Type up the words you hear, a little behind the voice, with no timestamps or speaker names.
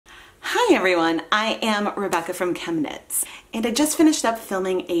Hi everyone, I am Rebecca from ChemKnits, and I just finished up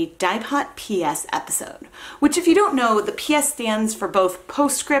filming a Dyepot PS episode, which if you don't know, the PS stands for both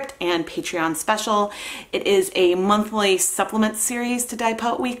Postscript and Patreon Special. It is a monthly supplement series to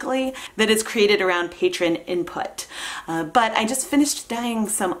Dyepot Weekly that is created around patron input. But I just finished dyeing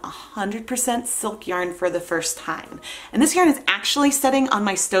some 100% silk yarn for the first time, and this yarn is actually setting on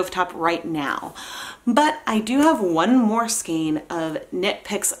my stovetop right now. But I do have one more skein of Knit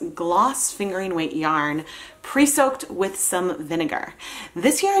Picks Gloss Fingering Weight yarn pre-soaked with some vinegar.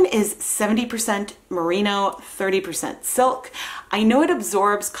 This yarn is 70% merino, 30% silk. I know it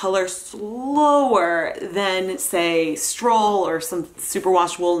absorbs color slower than, say, Stroll or some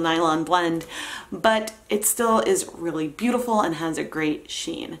superwash wool nylon blend, but it still is really beautiful and has a great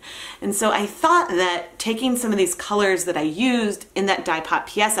sheen. And so I thought that taking some of these colors that I used in that Dyepot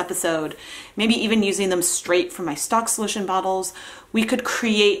PS episode, maybe even using them straight from my stock solution bottles, we could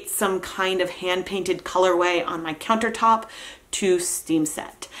create some kind of hand-painted colorway on my countertop to steam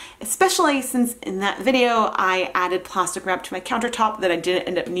set. Especially since in that video I added plastic wrap to my countertop that I didn't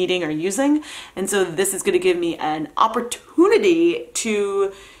end up needing or using, and so this is going to give me an opportunity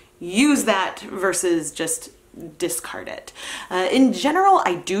to use that versus just discard it. In general,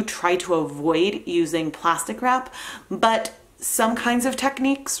 I do try to avoid using plastic wrap, but some kinds of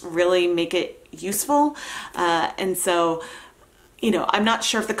techniques really make it useful, and so I'm not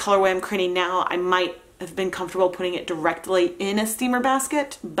sure if the colorway I'm creating now, I might have been comfortable putting it directly in a steamer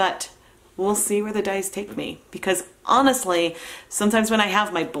basket, but we'll see where the dyes take me. Because honestly, sometimes when I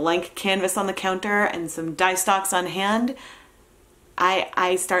have my blank canvas on the counter and some dye stocks on hand,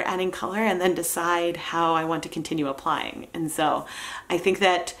 I start adding color and then decide how I want to continue applying. And so I think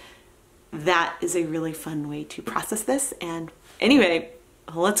that that is a really fun way to process this. And anyway,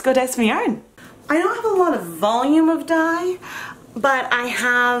 let's go dye some yarn. I don't have a lot of volume of dye, but I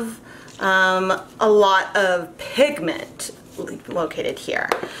have a lot of pigment located here.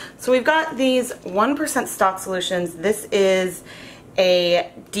 So we've got these 1% stock solutions. This is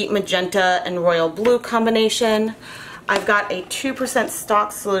a deep magenta and royal blue combination. I've got a 2%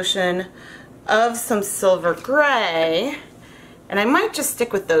 stock solution of some silver gray, and I might just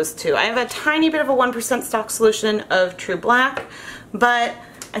stick with those two. I have a tiny bit of a 1% stock solution of true black, but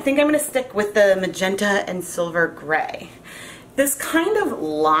I think I'm going to stick with the magenta and silver gray. This kind of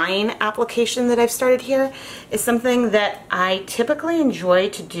line application that I've started here is something that I typically enjoy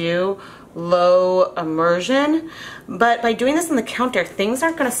to do low immersion, but by doing this on the counter, things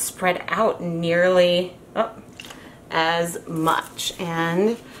aren't going to spread out nearly as much.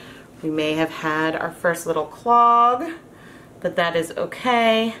 And we may have had our first little clog, but that is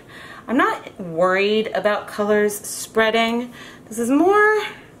okay. I'm not worried about colors spreading. This is more,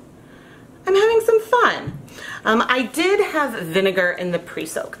 I'm having some fun. I did have vinegar in the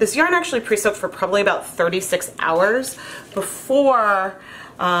pre-soak. This yarn actually pre-soaked for probably about 36 hours before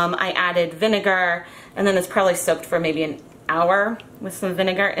I added vinegar, and then it's probably soaked for maybe an hour with some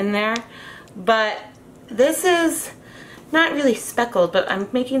vinegar in there. But this is not really speckled, but I'm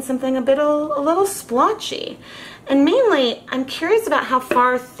making something a little splotchy. And mainly, I'm curious about how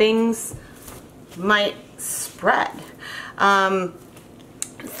far things might spread.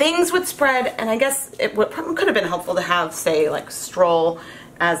 Things would spread, and I guess it could have been helpful to have, say, like Stroll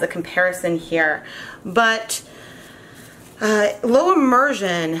as a comparison here, but low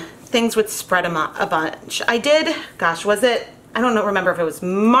immersion, things would spread a bunch. I did, gosh, was it, I don't know, remember if it was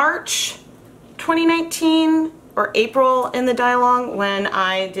March 2019 or April in the dye along when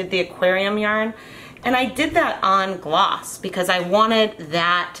I did the aquarium yarn, and I did that on gloss because I wanted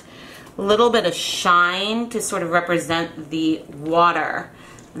that little bit of shine to sort of represent the water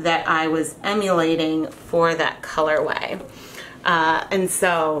that I was emulating for that colorway. And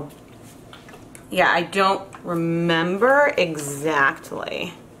so, yeah, I don't remember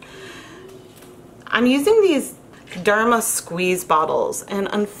exactly. I'm using these Dharma squeeze bottles, and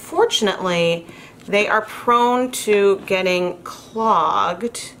unfortunately, they are prone to getting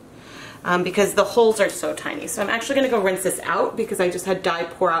clogged because the holes are so tiny. So I'm actually gonna go rinse this out because I just had dye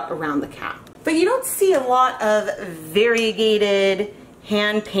pour out around the cap. But you don't see a lot of variegated,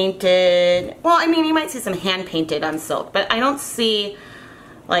 hand-painted, well, I mean, you might see some hand-painted on silk, but I don't see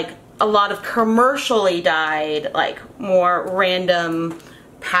like a lot of commercially dyed, like more random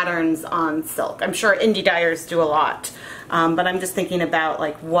patterns on silk. I'm sure indie dyers do a lot, but I'm just thinking about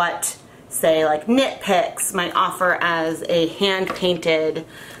like what, say, like Knit Picks might offer as a hand-painted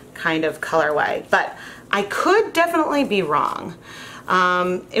kind of colorway, but I could definitely be wrong.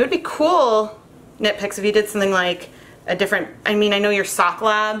 It would be cool, Knit Picks, if you did something like a different, I mean, I know your sock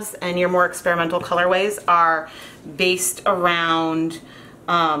labs and your more experimental colorways are based around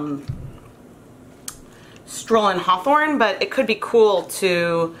Stroll and Hawthorn, but it could be cool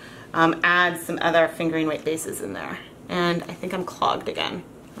to add some other fingering weight bases in there. And I think I'm clogged again.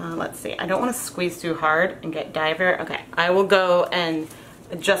 Let's see, I don't want to squeeze too hard and get dye everywhere. Okay, I will go and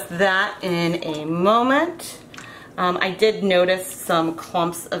adjust that in a moment. I did notice some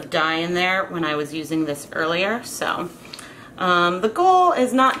clumps of dye in there when I was using this earlier, so the goal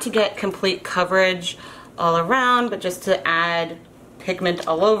is not to get complete coverage all around, but just to add pigment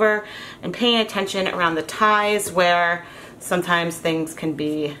all over and paying attention around the ties where sometimes things can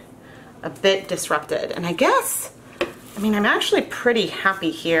be a bit disrupted. And I guess, I mean, I'm actually pretty happy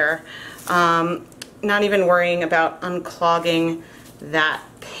here. Not even worrying about unclogging that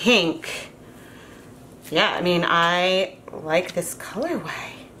pink. Yeah, I mean, I like this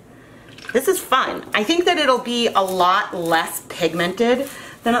colorway. This is fun. I think that it'll be a lot less pigmented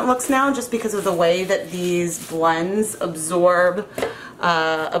than it looks now, just because of the way that these blends absorb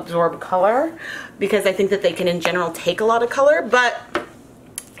color, because I think that they can in general take a lot of color. But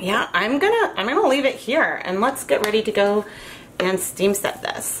yeah, I'm gonna leave it here, and let's get ready to go and steam set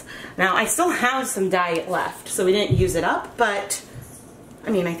this. Now I still have some dye left, so we didn't use it up, but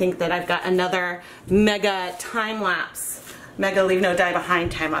I mean, I think that I've got another mega time-lapse, mega leave no dye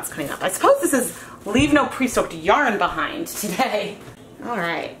behind time-lapse coming up. I suppose this is leave no pre-soaked yarn behind today. All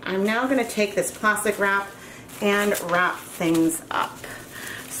right, I'm now gonna take this plastic wrap and wrap things up.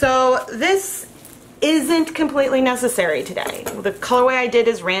 So this isn't completely necessary today. The colorway I did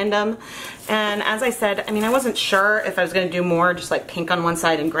is random, and as I said, I mean, I wasn't sure if I was gonna do more, just like pink on one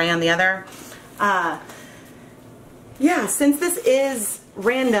side and gray on the other. Yeah, since this is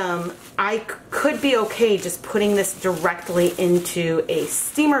random, I could be okay just putting this directly into a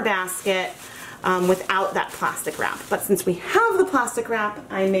steamer basket without that plastic wrap. But since we have the plastic wrap,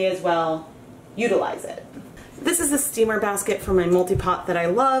 I may as well utilize it. This is a steamer basket for my multi-pot that I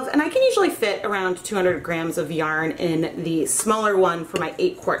love, and I can usually fit around 200 grams of yarn in the smaller one for my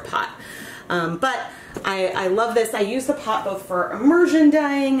 8-quart pot. But I love this. I use the pot both for immersion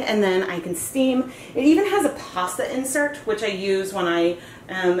dyeing, and then I can steam. It even has a pasta insert, which I use when I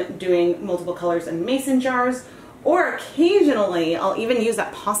am doing multiple colors in mason jars, or occasionally I'll even use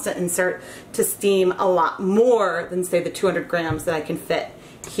that pasta insert to steam a lot more than, say, the 200 grams that I can fit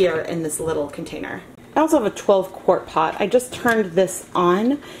here in this little container. I also have a 12-quart pot. I just turned this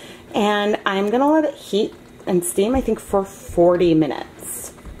on, and I'm gonna let it heat and steam, I think, for 40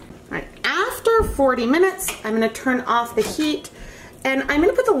 minutes. All right, after 40 minutes, I'm gonna turn off the heat, and I'm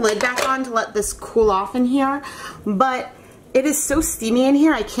gonna put the lid back on to let this cool off in here, but it is so steamy in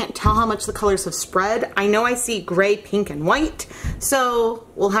here, I can't tell how much the colors have spread. I know I see gray, pink, and white, so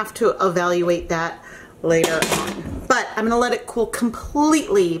we'll have to evaluate that later on. But I'm gonna let it cool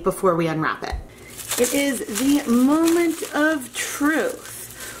completely before we unwrap it. It is the moment of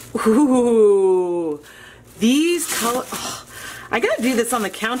truth. Ooh, these colors, oh, I gotta do this on the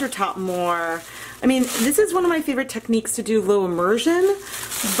countertop more. I mean, this is one of my favorite techniques to do low immersion,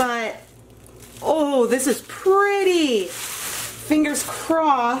 but oh, this is pretty. Fingers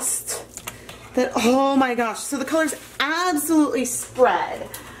crossed that, oh my gosh. So the colors absolutely spread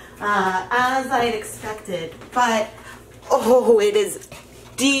as I'd expected, but oh, it is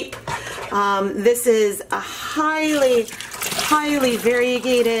deep. This is a highly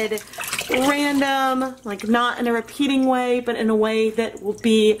variegated, random, like not in a repeating way, but in a way that will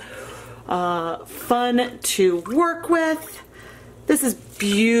be fun to work with. This is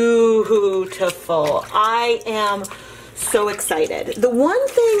beautiful. I am so excited. The one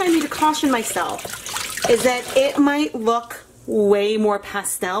thing I need to caution myself is that it might look way more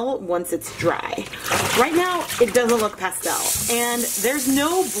pastel once it's dry. Right now, it doesn't look pastel, and there's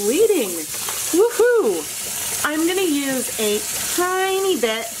no bleeding. Woohoo! I'm gonna use a tiny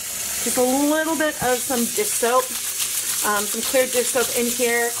bit, just a little bit of some dish soap, some clear dish soap in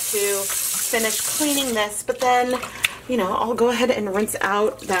here to finish cleaning this, but then, you know, I'll go ahead and rinse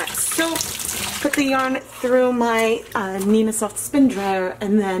out that soap, put the yarn through my Nina Soft spin dryer,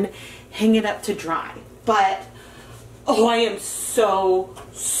 and then hang it up to dry. But oh, I am so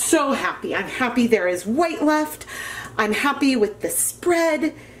happy. I'm happy there is white left. I'm happy with the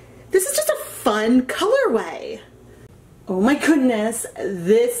spread. This is just a fun colorway. Oh my goodness,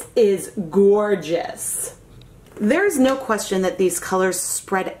 this is gorgeous. There's no question that these colors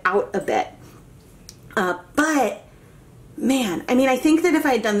spread out a bit. But man, I mean, I think that if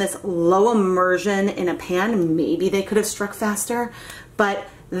I had done this low immersion in a pan, maybe they could have struck faster. But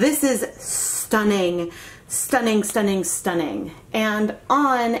this is stunning. Stunning, stunning, stunning, and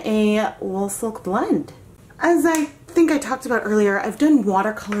on a wool silk blend. As I think I talked about earlier, I've done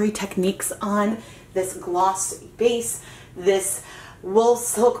watercolory techniques on this gloss base, this wool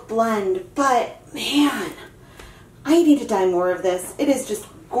silk blend, but man, I need to dye more of this. It is just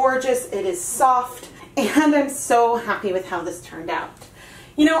gorgeous, it is soft, and I'm so happy with how this turned out.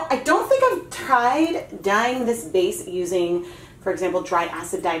 You know, I don't think I've tried dyeing this base using, for example, dry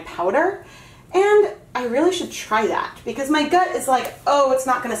acid dye powder, and I really should try that because my gut is like, oh, it's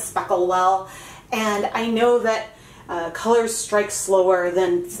not going to speckle well, and I know that colors strike slower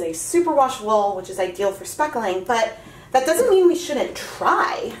than, say, superwash wool, which is ideal for speckling, but that doesn't mean we shouldn't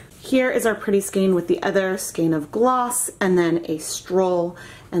try. Here is our pretty skein with the other skein of gloss, and then a Stroll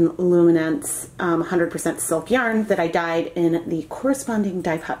and Luminance 100% silk yarn that I dyed in the corresponding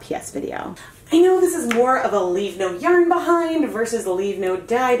Dyepot PS video. I know this is more of a leave no yarn behind versus leave no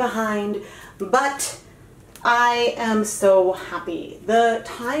dye behind, but I am so happy. The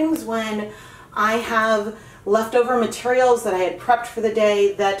times when I have leftover materials that I had prepped for the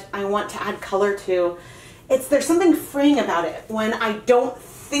day that I want to add color to, there's something freeing about it when I don't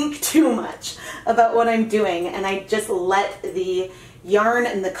think too much about what I'm doing and I just let the yarn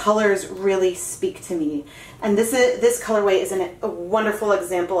and the colors really speak to me. And this colorway is a wonderful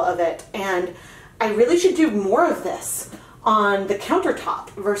example of it, and I really should do more of this on the countertop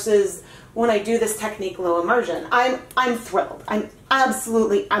versus when I do this technique low immersion. I'm thrilled. I'm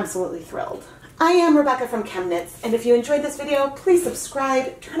absolutely thrilled. I am Rebecca from ChemKnits, and if you enjoyed this video, please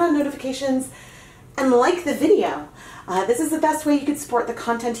subscribe, turn on notifications, and like the video. This is the best way you could support the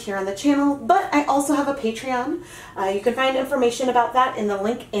content here on the channel, but I also have a Patreon. You can find information about that in the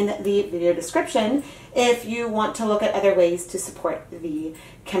link in the video description if you want to look at other ways to support the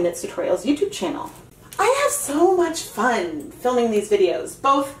ChemKnits Tutorials YouTube channel. I have so much fun filming these videos,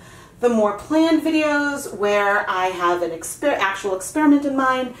 both the more planned videos where I have an actual experiment in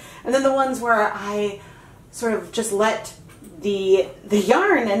mind, and then the ones where I sort of just let the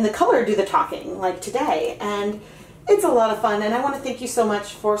yarn and the color do the talking, like today. And it's a lot of fun, and I want to thank you so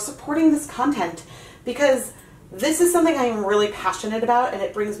much for supporting this content because this is something I am really passionate about, and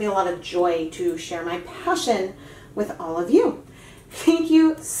it brings me a lot of joy to share my passion with all of you. Thank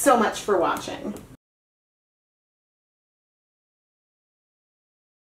you so much for watching.